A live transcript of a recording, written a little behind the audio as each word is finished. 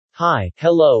Hi,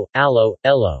 hello, allo,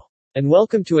 ello. And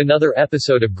welcome to another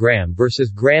episode of Graham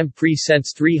vs. Graham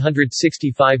Presents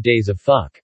 365 Days of Phuck.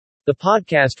 The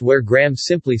podcast where Graham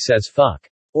simply says fuck.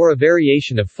 Or a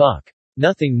variation of fuck.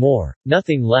 Nothing more,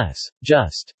 nothing less,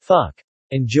 just fuck.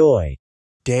 Enjoy.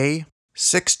 Day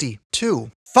 62.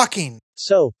 Fucking.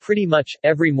 So, pretty much,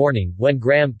 every morning, when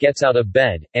Graham gets out of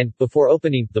bed, and, before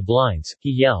opening the blinds, he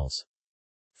yells,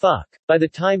 fuck. By the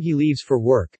time he leaves for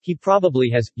work, he probably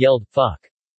has yelled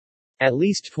fuck at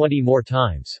least 20 more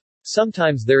times.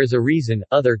 Sometimes there is a reason,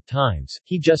 other times,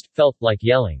 he just felt like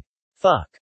yelling fuck.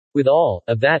 With all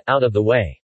of that out of the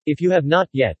way, if you have not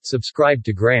yet subscribed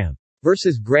to Graham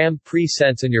vs. Graham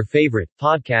Presents in your favorite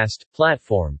podcast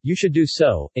platform, you should do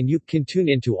so, and you can tune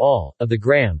into all of the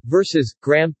Graham vs.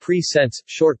 Graham Presents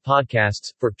short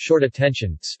podcasts for short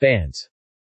attention spans.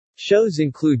 Shows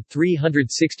include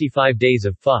 365 Days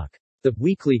of Phuck, The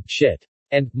Weekly Shit,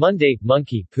 and Monday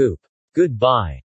Monkey Poop. Goodbye.